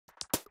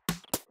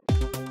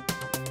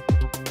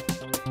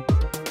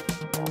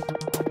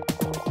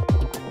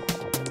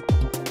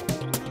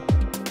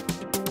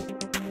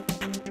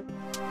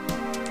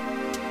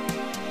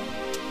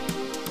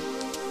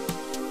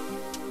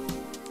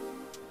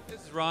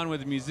John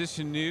with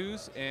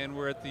Musicianews, and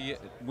we're at the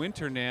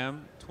Winter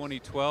Namm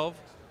 2012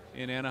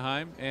 in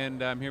Anaheim,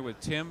 and I'm here with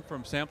Tim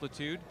from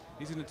Samplitude.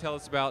 He's going to tell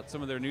us about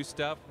some of their new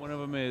stuff. One of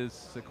them is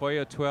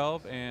Sequoia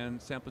 12 and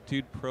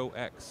Samplitude Pro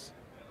X.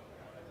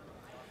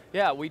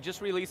 Yeah, we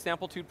just released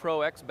Samplitude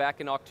Pro X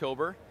back in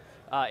October.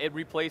 It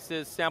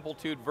replaces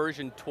Samplitude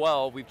version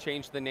 12. We've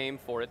changed the name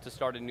for it to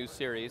start a new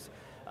series.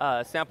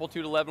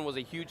 Samplitude 11 was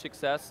a huge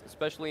success,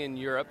 especially in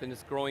Europe, and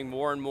it's growing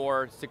more and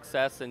more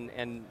success and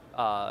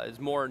is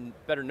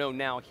better known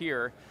now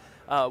here.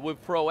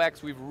 With Pro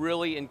X, we've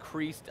really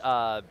increased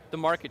the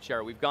market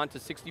share. We've gone to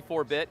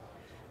 64-bit.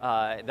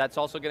 That's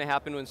also going to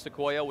happen in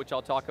Sequoia, which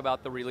I'll talk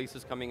about the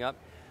releases coming up.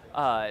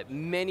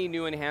 Many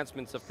new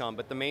enhancements have come,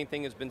 but the main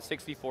thing has been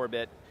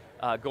 64-bit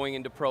going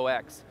into Pro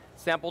X.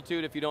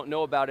 Samplitude, if you don't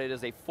know about it,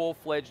 is a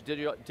full-fledged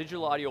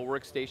digital audio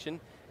workstation.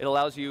 It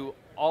allows you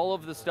all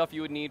of the stuff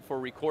you would need for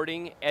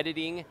recording,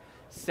 editing,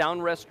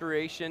 sound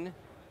restoration,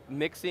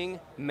 mixing,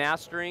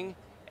 mastering,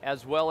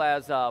 as well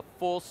as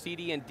full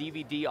CD and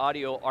DVD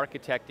audio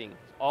architecting.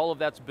 All of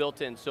that's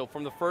built in. So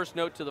from the first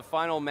note to the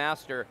final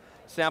master,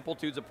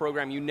 Samplitude's a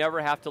program you never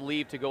have to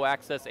leave to go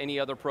access any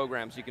other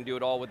programs. You can do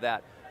it all with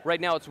that.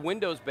 Right now it's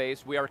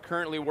Windows-based. We are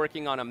currently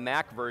working on a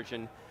Mac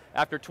version.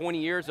 After 20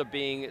 years of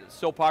being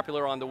so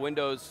popular on the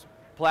Windows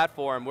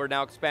platform, we're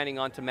now expanding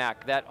onto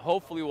Mac. That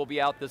hopefully will be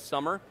out this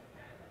summer,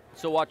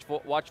 so watch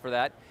for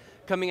that.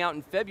 Coming out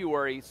in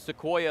February,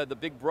 Sequoia, the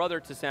big brother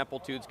to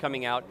Samplitude's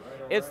coming out.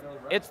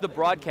 It's the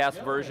broadcast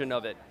version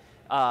of it,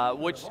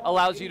 which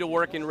allows you to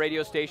work in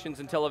radio stations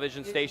and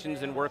television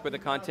stations and work with the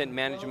content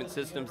management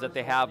systems that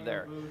they have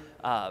there.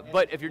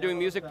 But if you're doing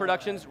music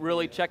productions,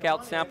 really check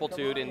out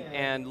Samplitude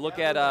and look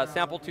at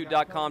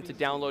samplitude.com to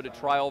download a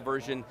trial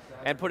version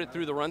and put it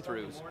through the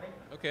run-throughs.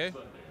 Okay.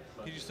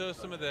 Could you show us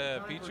some of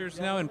the features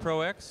now in Pro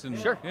X? And,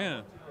 sure.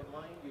 Yeah.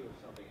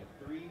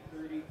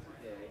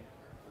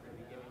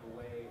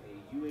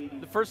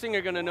 The first thing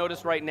you're going to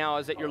notice right now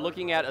is that you're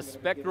looking at a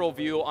spectral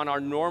view on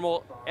our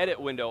normal edit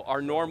window,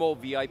 our normal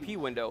VIP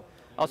window.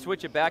 I'll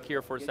switch it back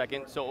here for a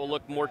second so it will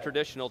look more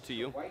traditional to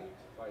you.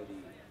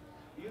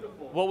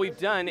 What we've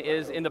done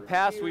is, in the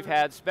past, we've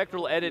had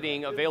spectral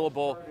editing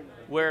available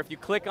where if you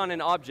click on an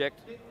object,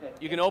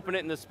 you can open it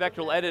in the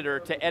spectral editor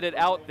to edit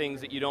out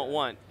things that you don't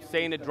want,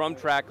 say in a drum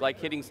track like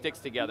hitting sticks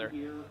together.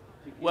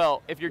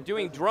 Well, if you're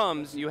doing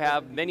drums, you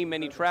have many,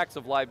 many tracks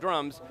of live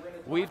drums.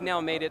 We've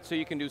now made it so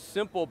you can do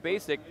simple,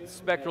 basic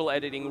spectral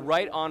editing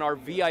right on our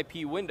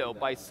VIP window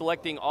by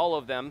selecting all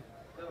of them,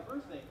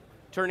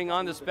 turning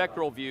on the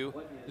spectral view,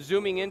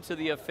 zooming into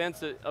the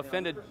offending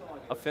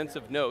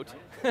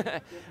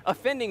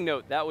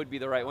note, that would be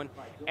the right one,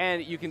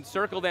 and you can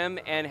circle them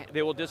and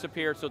they will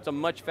disappear, so it's a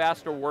much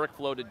faster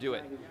workflow to do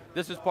it.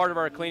 This is part of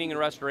our cleaning and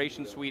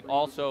restoration suite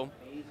also.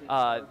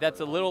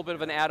 That's a little bit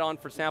of an add-on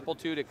for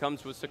Samplitude. It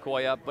comes with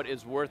Sequoia, but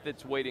is worth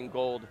its weight in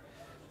gold.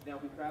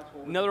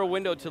 Another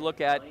window to look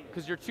at,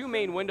 because your two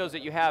main windows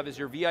that you have is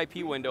your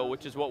VIP window,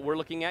 which is what we're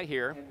looking at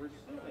here,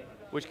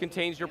 which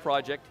contains your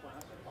project,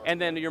 and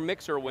then your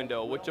mixer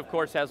window, which of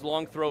course has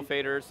long throw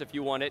faders if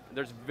you want it.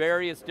 There's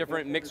various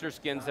different mixer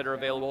skins that are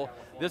available.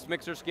 This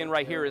mixer skin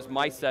right here is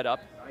my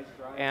setup,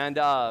 and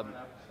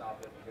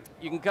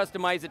you can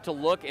customize it to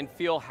look and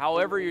feel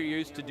however you're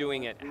used to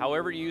doing it,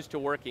 however you're used to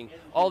working.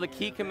 All the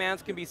key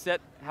commands can be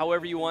set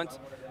however you want.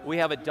 We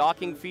have a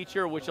docking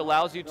feature which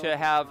allows you to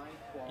have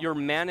your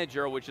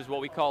manager, which is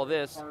what we call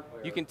this.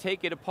 You can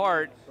take it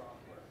apart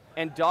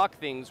and dock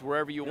things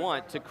wherever you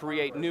want to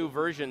create new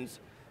versions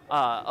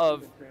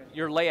of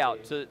your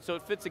layout, so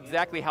it fits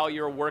exactly how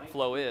your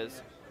workflow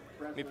is.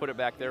 Let me put it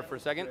back there for a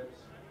second.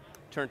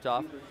 Turned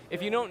off.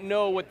 If you don't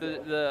know what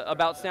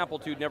about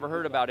Samplitude, never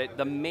heard about it,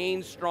 the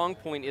main strong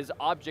point is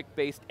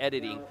object-based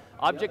editing.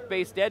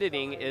 Object-based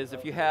editing is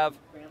if you have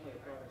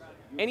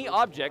any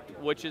object,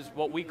 which is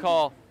what we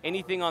call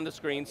anything on the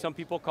screen, some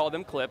people call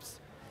them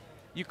clips,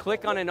 you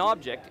click on an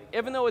object,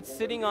 even though it's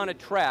sitting on a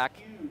track,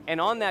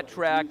 and on that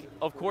track,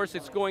 of course,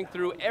 it's going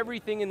through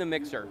everything in the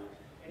mixer.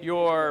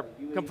 Your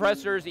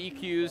compressors,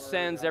 EQs,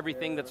 sends,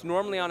 everything that's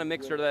normally on a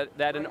mixer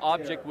that an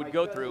object would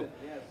go through.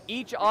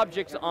 Each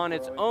object on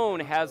its own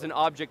has an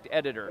object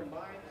editor.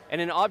 And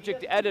an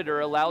object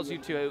editor allows you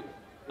to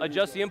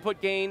adjust the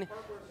input gain,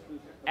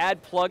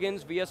 add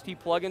plugins, VST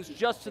plugins,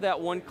 just to that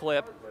one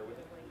clip.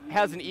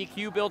 Has an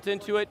EQ built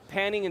into it,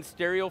 panning and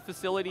stereo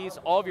facilities,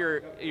 all of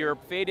your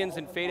fade-ins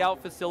and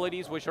fade-out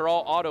facilities, which are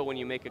all auto when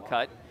you make a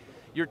cut.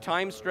 Your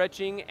time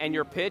stretching and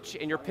your pitch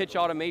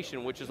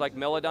automation, which is like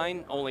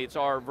Melodyne, only it's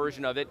our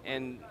version of it,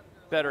 and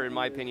better in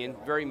my opinion,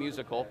 very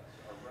musical.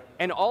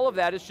 And all of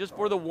that is just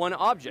for the one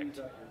object.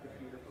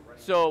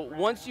 So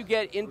once you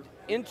get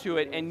into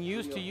it and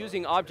used to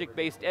using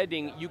object-based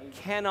editing, you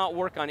cannot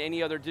work on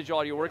any other digital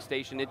audio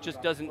workstation. It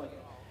just doesn't,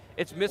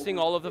 it's missing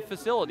all of the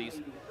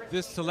facilities.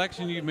 This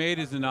selection you made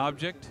is an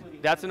object?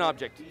 That's an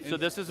object. So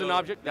this is an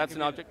object, that's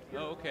an object.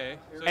 Oh, okay.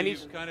 So and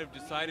you've kind of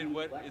decided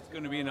what it's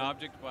going to be an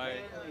object by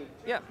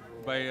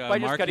by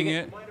just cutting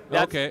it?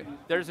 Okay.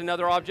 There's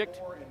another object,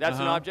 that's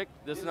an object,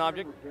 this is an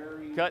object,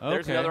 cut,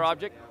 there's another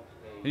object.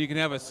 And you can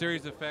have a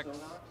series of effects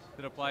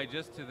that apply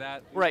just to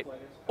that. Right,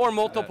 or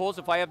multiples.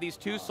 If I have these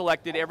two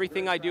selected,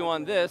 everything I do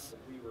on this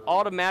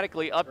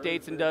automatically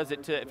updates and does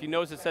it to, if you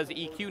notice it says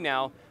EQ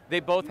now, they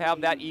both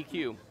have that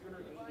EQ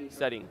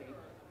setting.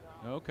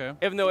 Okay.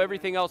 Even though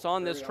everything else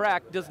on this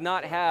track does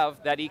not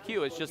have that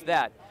EQ, it's just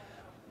that.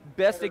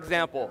 Best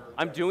example,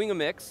 I'm doing a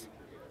mix,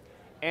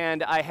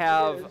 and I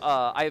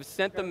have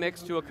sent the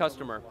mix to a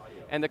customer,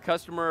 and the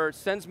customer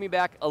sends me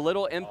back a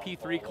little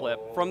MP3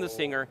 clip from the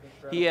singer.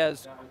 He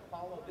has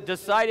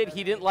decided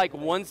he didn't like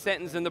one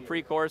sentence in the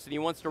pre-chorus and he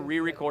wants to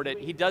re-record it.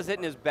 He does it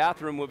in his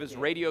bathroom with his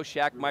Radio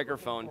Shack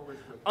microphone,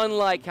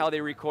 unlike how they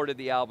recorded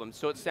the album,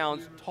 so it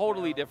sounds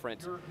totally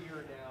different.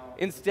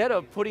 Instead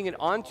of putting it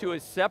onto a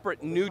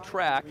separate new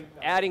track,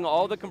 adding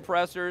all the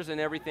compressors and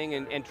everything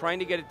and trying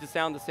to get it to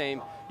sound the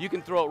same, you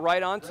can throw it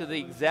right onto the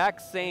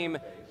exact same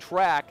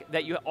track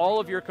that all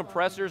of your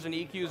compressors and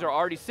EQs are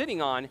already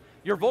sitting on,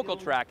 your vocal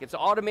track. It's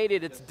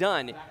automated, it's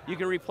done. You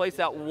can replace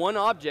that one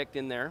object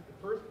in there,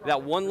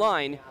 that one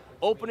line,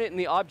 open it in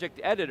the object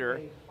editor,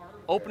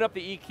 open up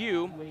the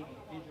EQ,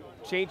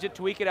 change it,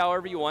 tweak it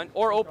however you want,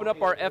 or open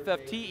up our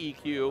FFT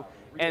EQ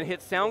and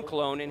hit sound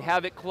clone and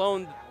have it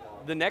clone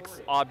the next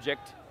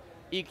object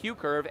EQ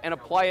curve and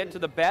apply it to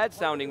the bad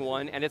sounding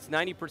one, and it's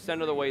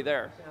 90% of the way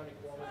there.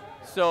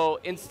 So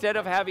instead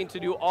of having to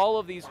do all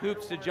of these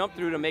hoops to jump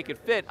through to make it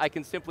fit, I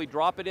can simply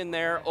drop it in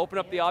there, open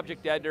up the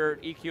object editor,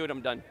 EQ it,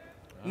 I'm done.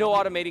 No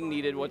automating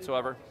needed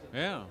whatsoever.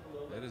 Yeah,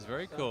 that is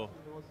very cool.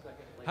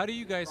 How do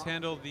you guys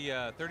handle the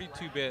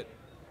 32-bit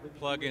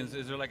plugins?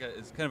 Is there like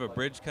it's kind of a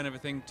bridge kind of a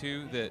thing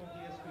too that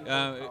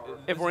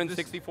if we're in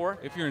 64?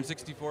 If you're in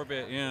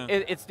 64-bit, yeah.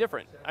 It's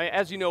different.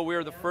 As you know,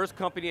 we're the first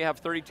company to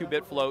have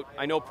 32-bit float.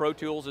 I know Pro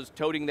Tools is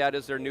toting that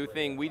as their new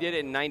thing. We did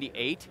it in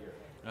 98,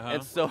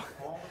 and so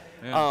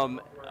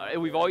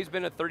we've always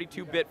been a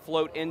 32-bit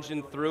float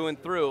engine through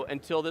and through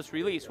until this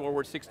release where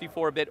we're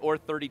 64-bit or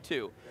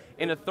 32.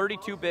 In a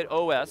 32-bit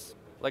OS,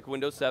 like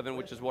Windows 7,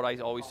 which is what I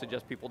always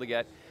suggest people to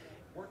get,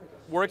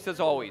 works as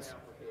always.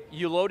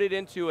 You load it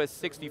into a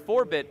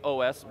 64-bit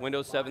OS,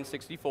 Windows 7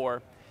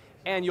 64,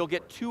 and you'll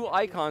get two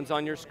icons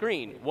on your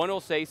screen. One will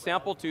say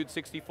Samplitude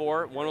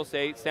 64, one will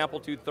say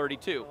Samplitude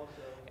 32.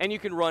 And you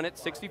can run it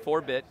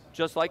 64-bit,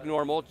 just like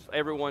normal,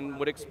 everyone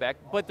would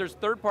expect, but there's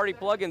third-party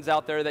plugins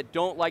out there that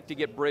don't like to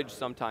get bridged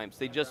sometimes.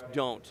 They just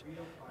don't.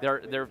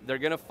 They're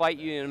gonna fight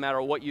you no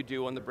matter what you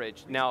do on the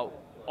bridge. Now,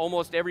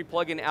 almost every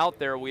plugin out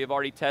there we have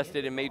already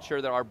tested and made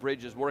sure that our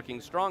bridge is working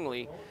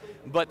strongly,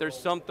 but there's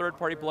some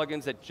third-party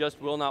plugins that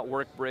just will not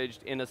work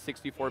bridged in a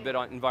 64-bit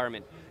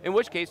environment. In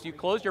which case, you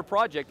close your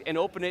project and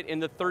open it in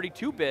the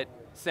 32-bit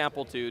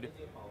Samplitude,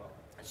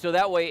 so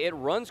that way it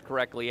runs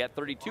correctly at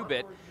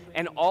 32-bit,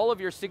 and all of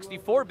your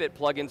 64-bit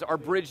plugins are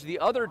bridged the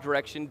other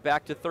direction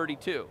back to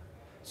 32.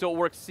 So it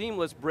works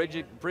seamless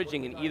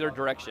bridging in either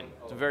direction.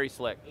 It's very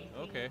slick.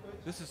 Okay,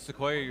 this is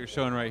Sequoia you're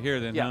showing right here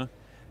then, yeah. Huh?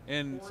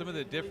 And some of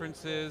the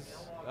differences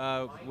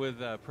with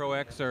Pro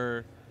X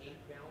are...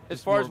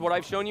 As far as what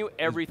I've shown you,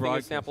 everything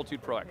is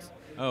Samplitude Pro X.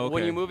 Oh, okay.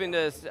 When you move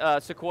into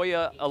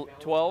Sequoia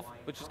 12,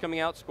 which is coming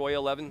out, Sequoia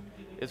 11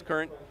 is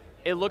current,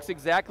 it looks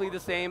exactly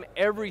the same.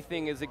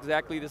 Everything is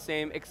exactly the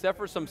same, except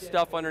for some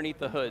stuff underneath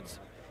the hoods.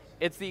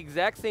 It's the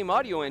exact same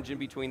audio engine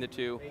between the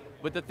two,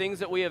 but the things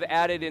that we have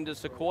added into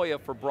Sequoia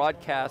for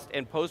broadcast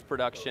and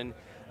post-production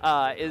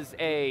is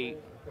a,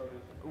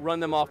 run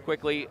them off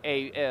quickly,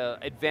 a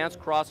advanced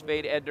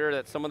crossfade editor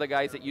that some of the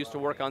guys that used to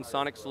work on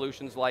Sonic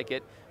Solutions like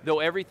it,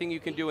 though everything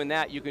you can do in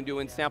that, you can do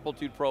in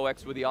Samplitude Pro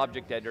X with the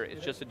object editor.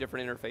 It's just a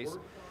different interface.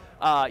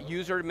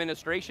 User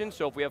administration,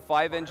 so if we have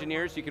 5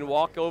 engineers, you can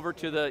walk over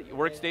to the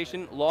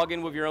workstation, log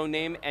in with your own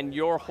name, and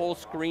your whole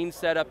screen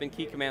setup and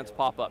key commands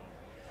pop up.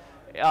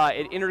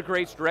 It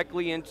integrates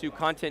directly into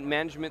content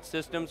management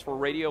systems for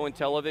radio and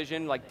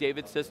television, like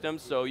David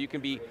systems, so you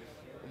can be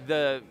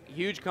the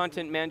huge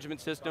content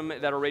management system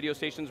that our radio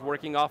station's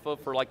working off of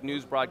for like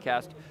news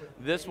broadcast.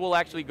 This will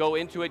actually go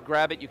into it,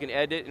 grab it, you can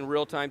edit in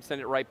real time, send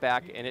it right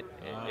back, and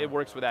it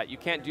works with that. You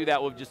can't do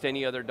that with just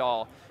any other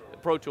DAW.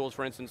 Pro Tools,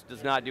 for instance,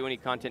 does not do any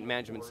content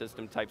management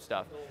system type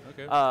stuff.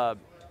 Okay.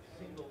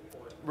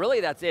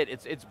 Really, that's it.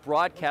 It's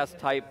broadcast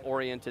type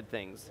oriented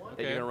things that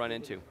you're going to run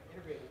into.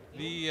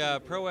 The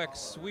Pro X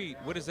suite,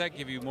 what does that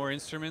give you? More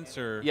instruments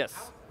or?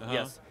 Yes,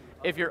 yes.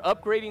 If you're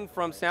upgrading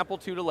from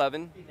Samplitude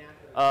 11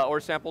 or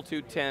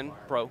Samplitude 10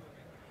 Pro,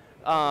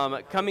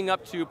 coming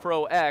up to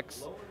Pro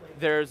X,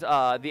 there's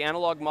the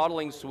analog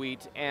modeling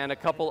suite and a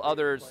couple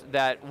others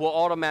that will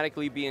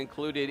automatically be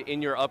included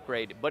in your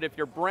upgrade. But if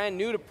you're brand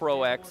new to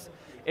Pro X,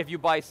 if you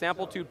buy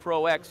Samplitude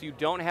Pro X, you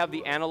don't have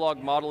the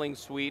analog modeling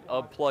suite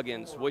of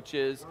plugins, which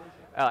is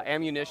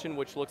Ammunition,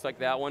 which looks like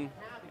that one.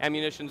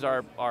 Ammunitions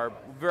are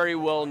very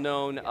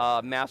well-known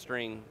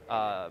mastering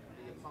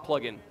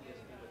plugin.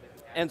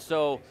 And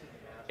so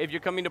if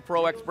you're coming to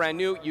Pro X brand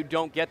new, you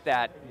don't get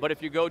that. But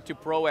if you go to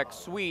Pro X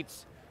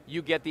suites,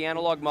 you get the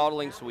analog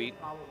modeling suite.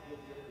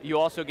 You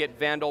also get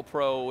Vandal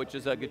Pro, which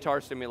is a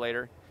guitar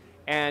simulator.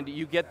 And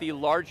you get the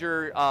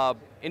larger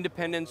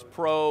Independence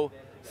Pro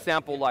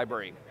sample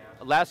library.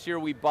 Last year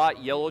we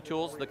bought Yellow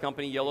Tools, the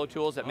company Yellow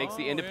Tools that makes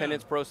the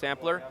Independence Pro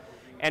sampler.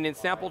 And in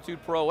Samplitude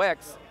Pro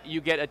X, you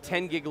get a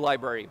 10 gig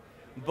library.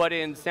 But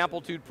in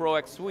Samplitude Pro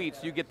X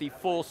Suites, you get the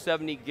full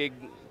 70 gig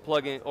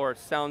plugin, or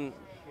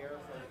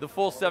the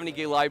full 70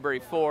 gig library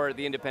for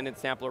the independent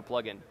sampler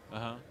plugin.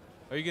 Uh-huh.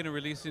 Are you going to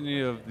release any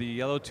of the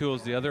Yellow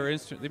Tools, the other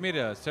instruments? They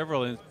made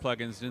several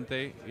plugins, didn't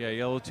they? Yeah,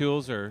 Yellow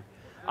Tools or...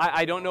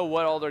 I don't know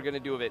what all they're going to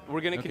do with it. We're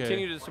going to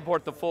continue to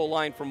support the full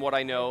line from what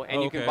I know,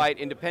 and you can buy it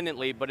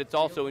independently, but it's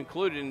also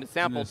included in the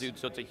Samplitude,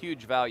 so it's a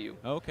huge value.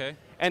 Okay.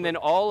 And then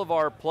all of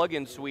our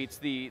plugin suites,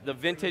 the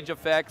vintage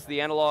effects,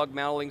 the analog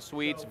modeling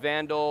suites,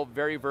 Vandal,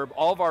 Veriverb,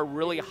 all of our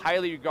really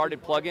highly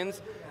regarded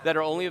plugins that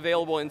are only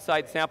available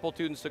inside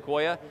Samplitude and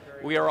Sequoia,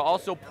 we are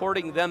also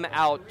porting them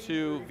out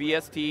to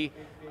VST,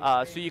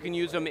 so you can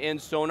use them in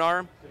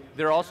Sonar.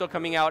 They're also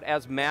coming out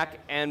as Mac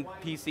and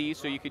PC,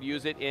 so you could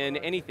use it in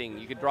anything.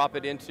 You could drop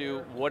it into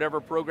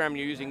whatever program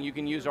you're using. You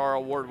can use our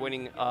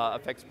award-winning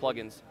effects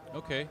plugins.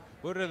 Okay.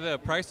 What would the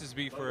prices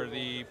be for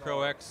the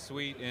Pro X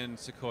suite in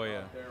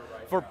Sequoia?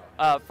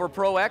 For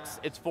Pro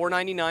X, it's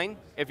 $499.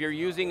 If you're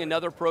using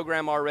another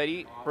program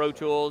already, Pro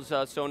Tools,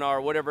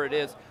 Sonar, whatever it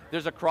is,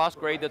 there's a cross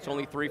grade that's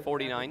only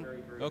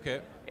 $349.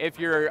 Okay. If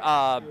you're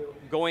so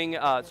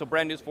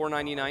brand new is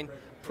 $499.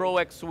 Pro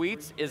X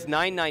Suites is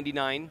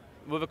 $999.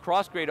 With a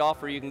cross-grade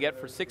offer you can get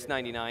for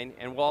 $699,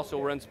 and we'll also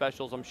run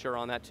specials, I'm sure,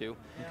 on that too.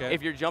 Okay.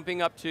 If you're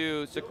jumping up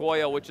to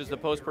Sequoia, which is the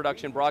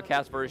post-production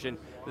broadcast version,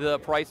 the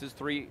price is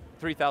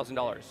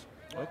 $3,000.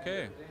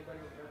 Okay.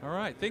 All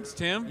right. Thanks,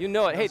 Tim. You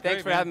know it. Hey, That's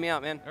thanks great, for having me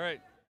out, man. All right.